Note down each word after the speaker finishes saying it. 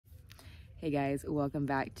Hey guys, welcome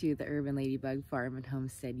back to the Urban Ladybug Farm and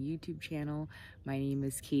Homestead YouTube channel. My name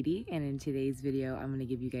is Katie, and in today's video I'm going to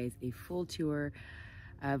give you guys a full tour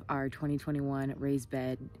of our 2021 raised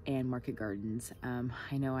bed and market gardens.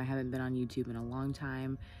 I know I haven't been on YouTube in a long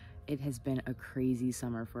time. It has been a crazy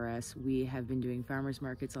summer for us. We have been doing farmers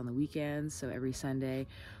markets on the weekends, so every Sunday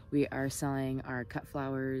we are selling our cut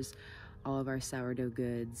flowers, all of our sourdough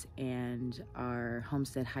goods, and our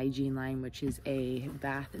homestead hygiene line, which is a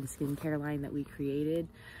bath and skincare line that we created.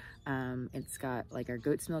 It's got like our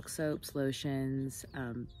goat's milk soaps, lotions,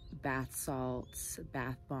 bath salts,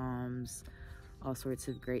 bath bombs, all sorts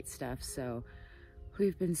of great stuff. So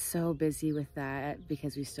we've been so busy with that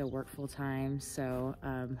because we still work full time. So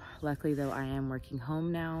luckily though, I am working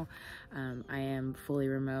home now. I am fully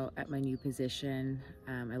remote at my new position.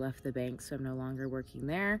 I left the bank, so I'm no longer working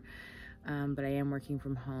there. But I am working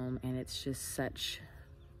from home, and it's just such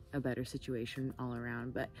a better situation all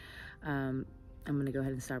around. But I'm gonna go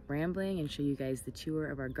ahead and stop rambling and show you guys the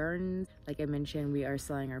tour of our gardens. Like I mentioned, we are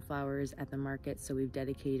selling our flowers at the market, so we've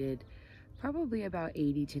dedicated probably about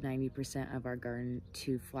 80 to 90% of our garden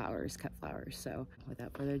to flowers, cut flowers. So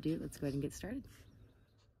without further ado, let's go ahead and get started.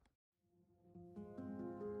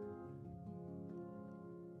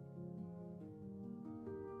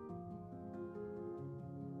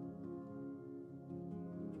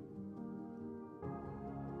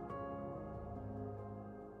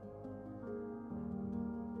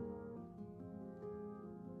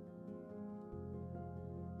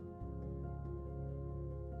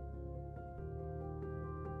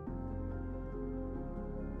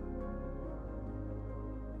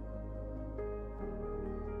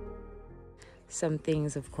 Some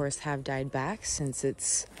things, of course, have died back since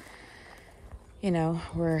it's, you know,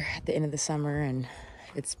 we're at the end of the summer and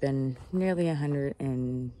it's been nearly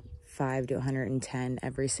 105 to 110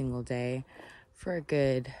 every single day for a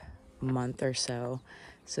good month or so.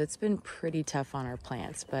 So it's been pretty tough on our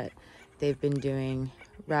plants, but they've been doing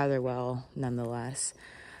rather well nonetheless.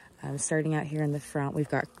 Starting out here in the front, we've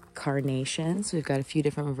got carnations. We've got a few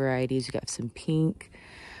different varieties. We've got some pink,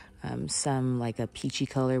 some like a peachy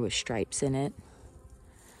color with stripes in it.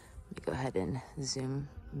 Let me go ahead and zoom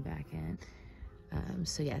back in.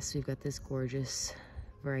 So yes, we've got this gorgeous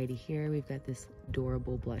variety here. We've got this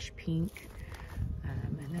adorable blush pink.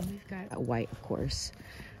 And then we've got a white, of course.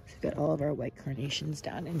 So we've got all of our white carnations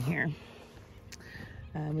down in here.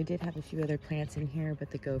 We did have a few other plants in here, but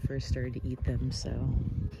the gophers started to eat them. So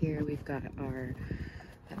here we've got our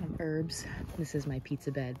herbs. This is my pizza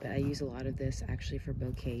bed, but I use a lot of this actually for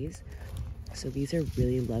bouquets. So these are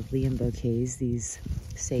really lovely in bouquets. These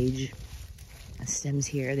sage stems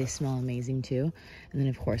here, they smell amazing too. And then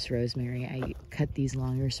of course rosemary. I cut these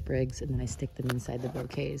longer sprigs and then I stick them inside the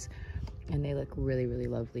bouquets, and they look really, really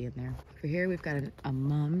lovely in there. For here we've got a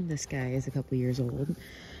mum. This guy is a couple years old,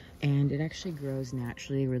 and it actually grows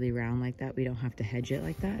naturally really round like that. We don't have to hedge it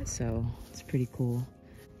like that, so it's pretty cool.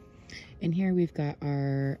 And here we've got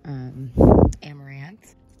our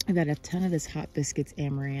amaranth. I've got a ton of this hot biscuits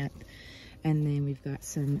amaranth, and then we've got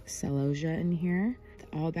some celosia in here.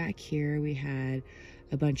 All back here we had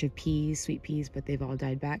a bunch of peas, sweet peas, but they've all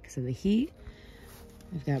died back because of the heat.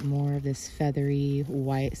 I've got more of this feathery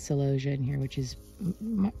white celosia in here, which is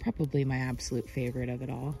probably my absolute favorite of it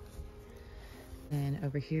all. And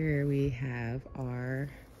over here we have our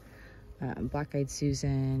black-eyed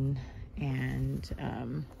Susan and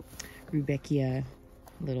Rudbeckia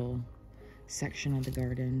little section of the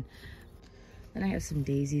garden. Then I have some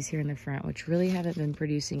daisies here in the front, which really haven't been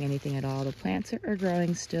producing anything at all. The plants are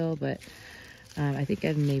growing still, but I think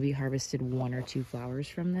I've maybe harvested 1 or 2 flowers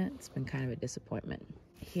from that. It's been kind of a disappointment.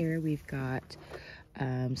 Here we've got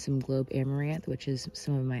some globe amaranth, which is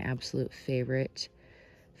some of my absolute favorite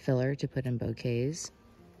filler to put in bouquets.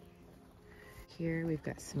 Here we've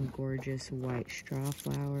got some gorgeous white straw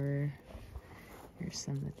flower. Here's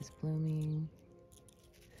some that is blooming.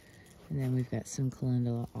 And then we've got some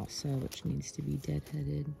calendula also, which needs to be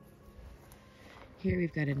deadheaded. Here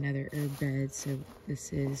we've got another herb bed. So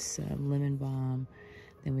this is some lemon balm.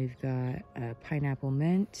 Then we've got pineapple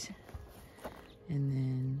mint. And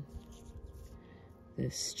then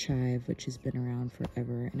this chive, which has been around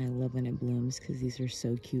forever. And I love when it blooms because these are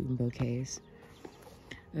so cute in bouquets.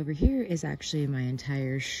 Over here is actually my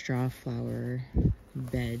entire straw flower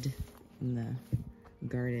bed in the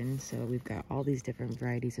garden. So we've got all these different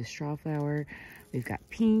varieties of straw flower. We've got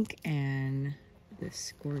pink and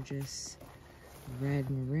this gorgeous red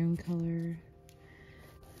maroon color,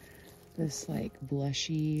 this like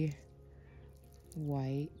blushy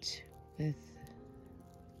white with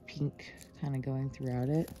pink kind of going throughout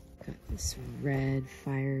it. Got this red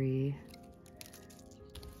fiery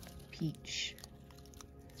peach.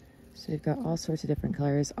 So we've got all sorts of different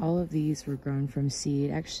colors. All of these were grown from seed.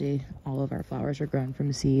 Actually, all of our flowers were grown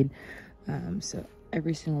from seed. So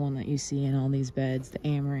every single one that you see in all these beds, the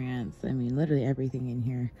amaranth, I mean, literally everything in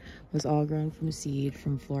here was all grown from seed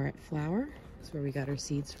from Floret Flower. That's where we got our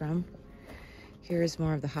seeds from. Here's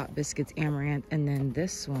more of the Hot Biscuits amaranth. And then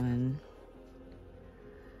this one,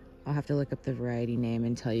 I'll have to look up the variety name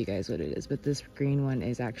and tell you guys what it is. But this green one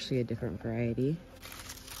is actually a different variety.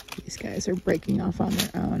 These guys are breaking off on their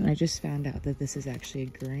own. I just found out that this is actually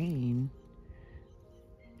a grain.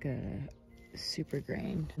 Like a super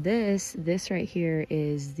grain. This right here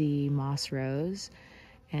is the moss rose.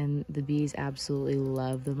 And the bees absolutely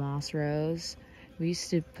love the moss rose. We used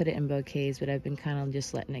to put it in bouquets, but I've been kind of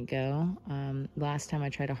just letting it go. Last time I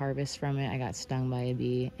tried to harvest from it, I got stung by a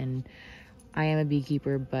bee. And I am a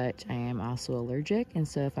beekeeper, but I am also allergic. And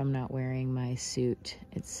so if I'm not wearing my suit,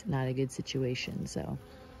 it's not a good situation. So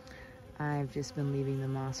I've just been leaving the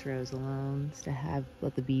moss rose alone to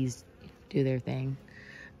let the bees do their thing.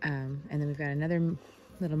 And then we've got another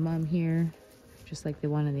little mum here, just like the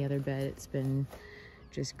one in the other bed. It's been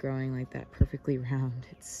just growing like that, perfectly round.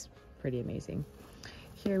 It's pretty amazing.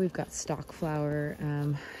 Here we've got stock flower.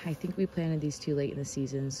 I think we planted these too late in the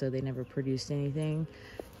season, so they never produced anything.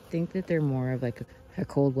 I think that they're more of like a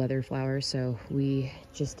cold weather flower, so we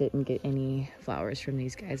just didn't get any flowers from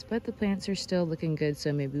these guys. But the plants are still looking good,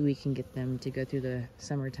 so maybe we can get them to go through the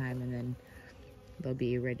summertime and then they'll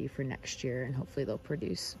be ready for next year and hopefully they'll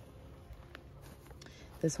produce.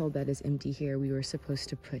 This whole bed is empty here. We were supposed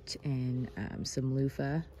to put in some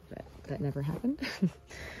loofah, but that never happened.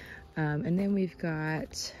 And then we've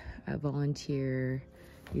got a volunteer.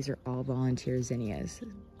 These are all volunteer zinnias.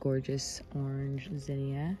 Gorgeous orange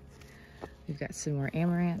zinnia. We've got some more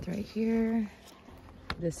amaranth right here.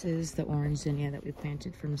 This is the orange zinnia that we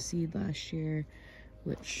planted from seed last year,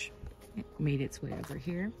 which made its way over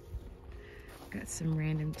here. Got some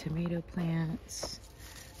random tomato plants,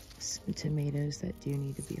 some tomatoes that do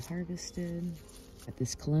need to be harvested. Got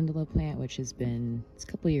this calendula plant, which it's a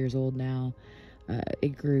couple years old now.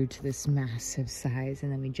 It grew to this massive size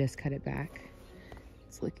and then we just cut it back.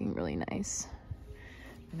 It's looking really nice.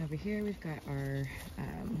 And over here we've got our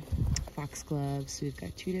foxgloves. We've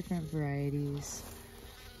got two different varieties.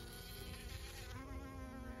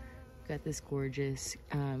 We've got this gorgeous,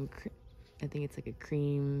 I think it's like a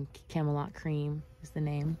cream, Camelot cream is the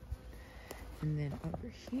name. And then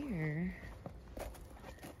over here,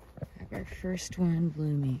 I have our first one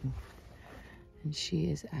blooming. And she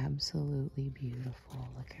is absolutely beautiful.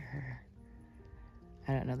 Look at her.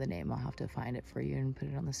 I don't know the name. I'll have to find it for you and put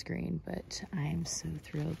it on the screen. But I am so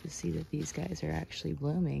thrilled to see that these guys are actually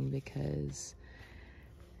blooming because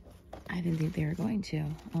I didn't think they were going to.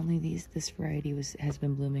 Only this variety has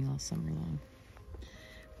been blooming all summer long.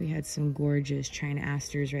 We had some gorgeous China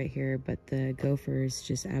asters right here, but the gophers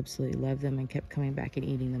just absolutely loved them and kept coming back and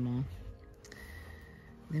eating them all.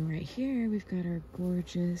 Then right here, we've got our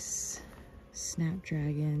gorgeous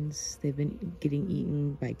snapdragons. They've been getting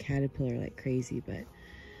eaten by caterpillar like crazy, but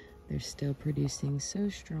they're still producing so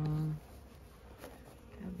strong.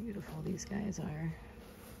 How beautiful these guys are.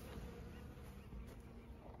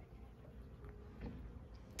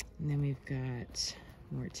 And then we've got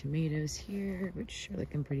more tomatoes here, which are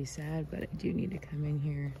looking pretty sad, but I do need to come in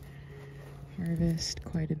here, harvest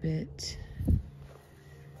quite a bit.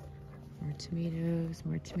 More tomatoes,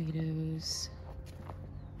 more tomatoes.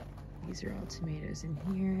 These are all tomatoes in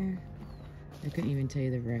here. I couldn't even tell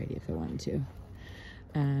you the variety if I wanted to.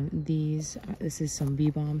 This is some bee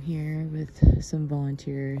balm here with some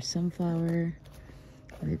volunteer sunflower.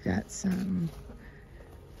 We've got some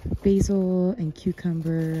basil and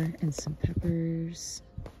cucumber and some peppers.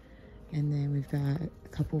 And then we've got a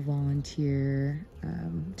couple volunteer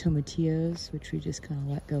tomatillos, which we just kind of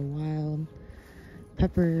let go wild.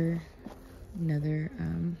 Pepper, another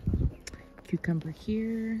cucumber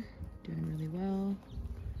here, doing really well.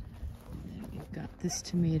 And then we've got this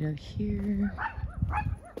tomato here.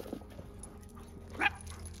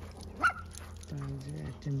 Dogs are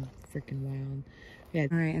acting freaking wild. Yeah.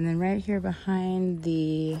 All right, and then right here behind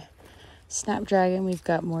the snapdragon, we've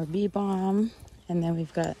got more bee balm, and then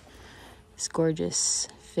we've got this gorgeous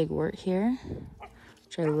figwort here,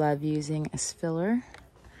 which I love using as filler.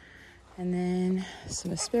 And then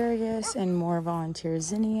some asparagus and more volunteer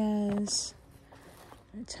zinnias.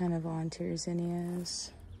 A ton of volunteer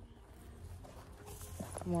zinnias.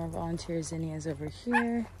 More volunteer zinnias over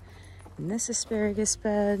here. And this asparagus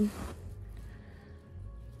bed.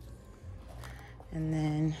 And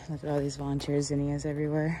then look at all these volunteer zinnias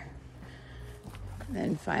everywhere. And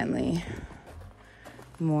then finally,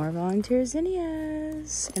 More volunteer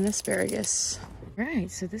zinnias and asparagus. Right,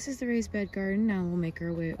 so this is the raised bed garden. Now we'll make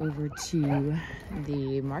our way over to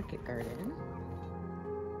the market garden.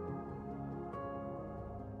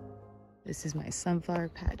 This is my sunflower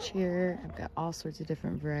patch here. I've got all sorts of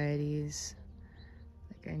different varieties.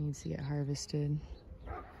 That guy needs to get harvested.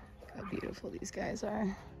 Look how beautiful these guys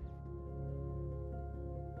are.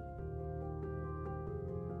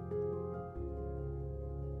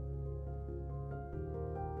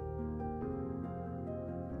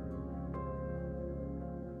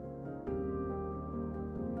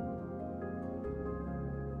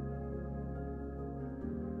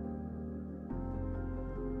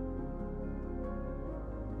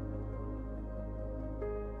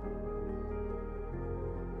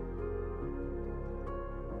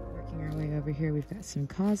 Our way over here, we've got some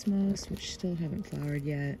cosmos, which still haven't flowered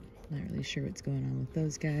yet. Not really sure what's going on with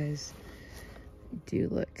those guys. They do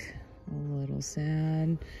look a little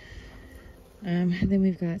sad. And then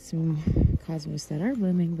we've got some cosmos that are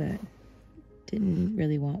blooming, but didn't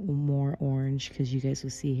really want more orange, because you guys will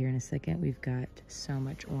see here in a second, we've got so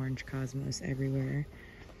much orange cosmos everywhere.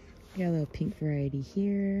 We got a little pink variety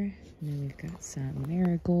here, and then we've got some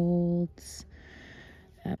marigolds,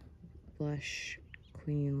 blush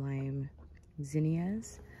queen lime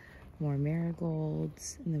zinnias, more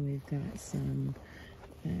marigolds, and then we've got some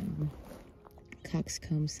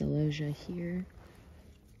coxcomb celosia here.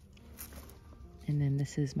 And then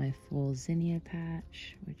this is my full zinnia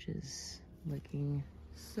patch, which is looking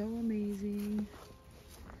so amazing.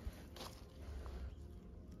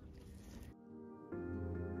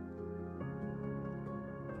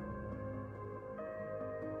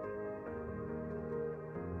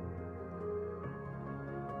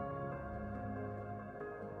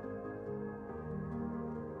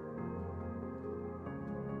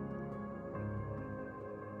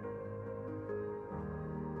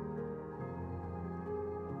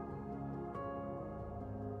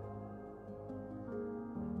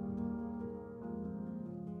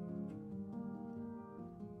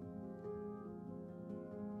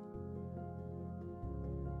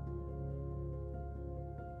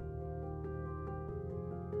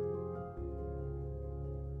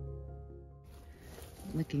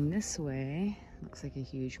 Looking this way, looks like a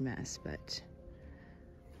huge mess, but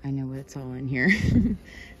I know what's all in here.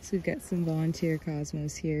 So we've got some volunteer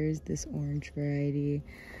cosmos here. Is this orange variety.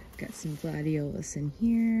 We've got some gladiolus in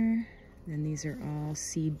here. Then these are all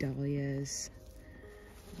seed dahlias.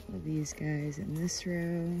 All of these guys in this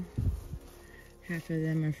row. Half of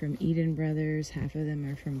them are from Eden Brothers. Half of them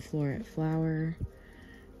are from Floret Flower.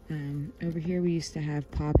 Over here we used to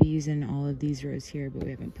have poppies in all of these rows here, but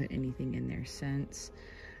we haven't put anything in there since.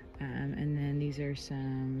 And then these are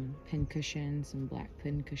some pincushion, some black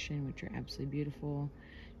pincushion, which are absolutely beautiful.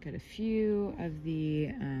 Got a few of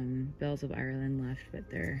the bells of Ireland left,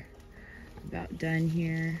 but they're about done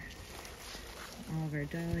here. All of our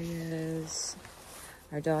dahlias.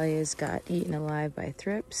 Our dahlias got eaten alive by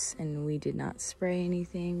thrips, and we did not spray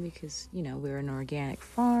anything because, you know, we're an organic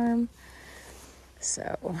farm.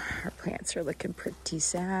 So our plants are looking pretty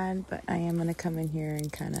sad, but I am gonna come in here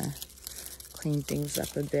and kind of clean things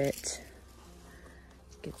up a bit.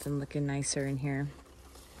 Get them looking nicer in here.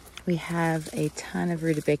 We have a ton of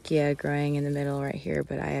rudbeckia growing in the middle right here,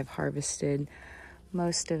 but I have harvested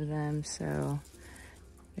most of them, so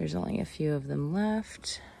there's only a few of them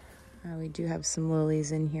left. We do have some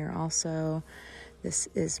lilies in here also. This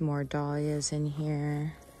is more dahlias in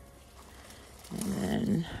here. And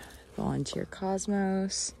then volunteer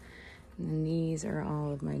cosmos. And then these are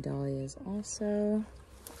all of my dahlias also.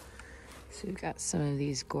 So we've got some of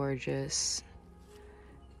these gorgeous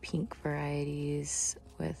pink varieties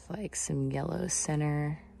with like some yellow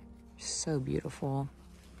center. So beautiful.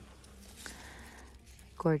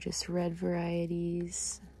 Gorgeous red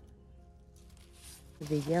varieties.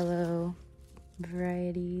 The yellow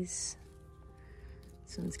varieties.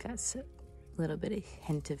 This one's got a little bit of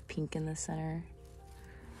hint of pink in the center.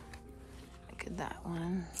 Look at that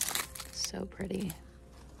one. So pretty.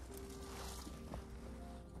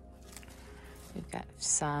 We've got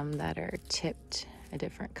some that are tipped a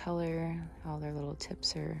different color. All their little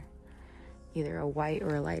tips are either a white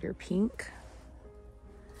or a lighter pink.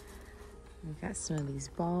 We've got some of these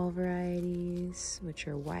ball varieties, which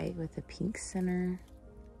are white with a pink center.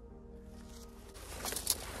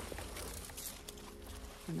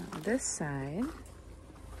 And on this side,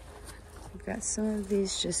 we've got some of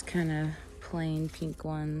these just kind of plain pink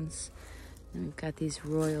ones. And we've got these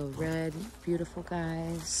royal red, beautiful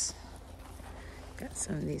guys. Got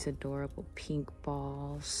some of these adorable pink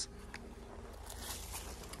balls.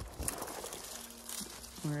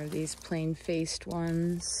 More of these plain-faced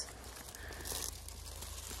ones.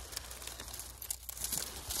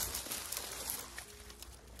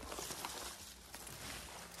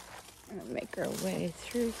 Gonna make our way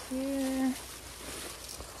through here.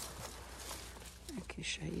 I can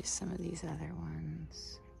show you some of these other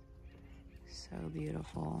ones. So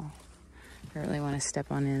beautiful. I don't really want to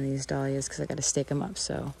step on any of these dahlias because I got to stake them up,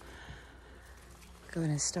 so go ahead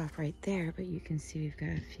and stop right there. But you can see we've got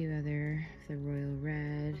a few other, the royal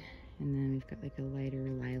red, and then we've got like a lighter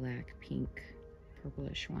lilac pink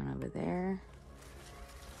purplish one over there.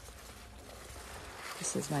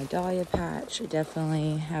 This is my dahlia patch. I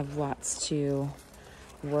definitely have lots to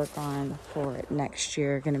work on for it next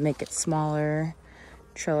year. Gonna make it smaller,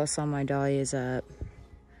 trellis all my dahlias up.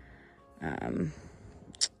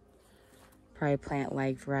 Probably plant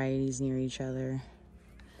like varieties near each other.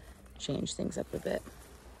 Change things up a bit.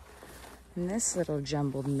 In this little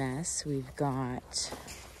jumbled mess, we've got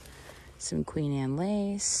some Queen Anne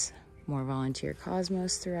lace, more volunteer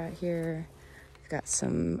cosmos throughout here. We've got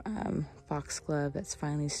some foxglove that's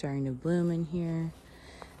finally starting to bloom in here.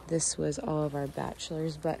 This was all of our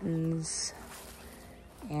bachelor's buttons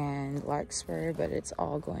and larkspur, but it's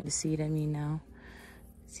all going to seed, now.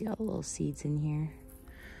 See all the little seeds in here.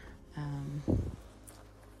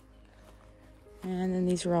 And then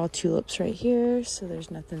these are all tulips right here, so there's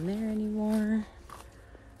nothing there anymore.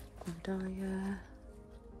 Dahlia.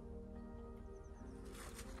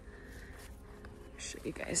 Show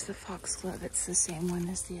you guys the foxglove. It's the same one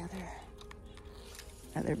as the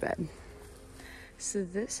other bed. So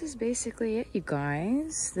this is basically it, you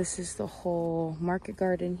guys. This is the whole market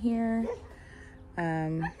garden here.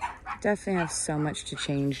 Definitely have so much to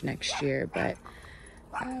change next year, but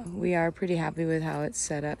we are pretty happy with how it's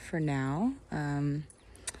set up for now.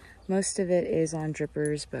 Most of it is on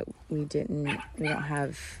drippers, but we don't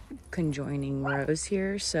have conjoining rows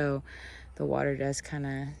here, so the water does kind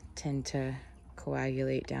of tend to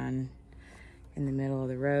coagulate down in the middle of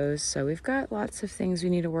the rows. So we've got lots of things we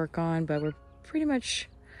need to work on, but we're pretty much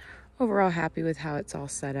overall happy with how it's all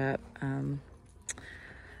set up.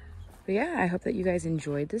 But yeah, I hope that you guys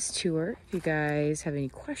enjoyed this tour. If you guys have any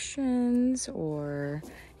questions or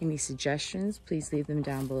any suggestions, please leave them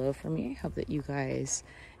down below for me. I hope that you guys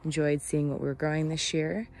enjoyed seeing what we're growing this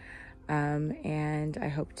year. And I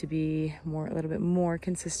hope to be a little bit more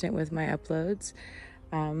consistent with my uploads.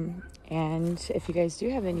 And if you guys do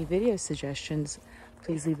have any video suggestions,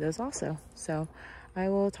 please leave those also. So I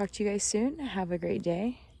will talk to you guys soon. Have a great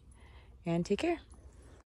day and take care.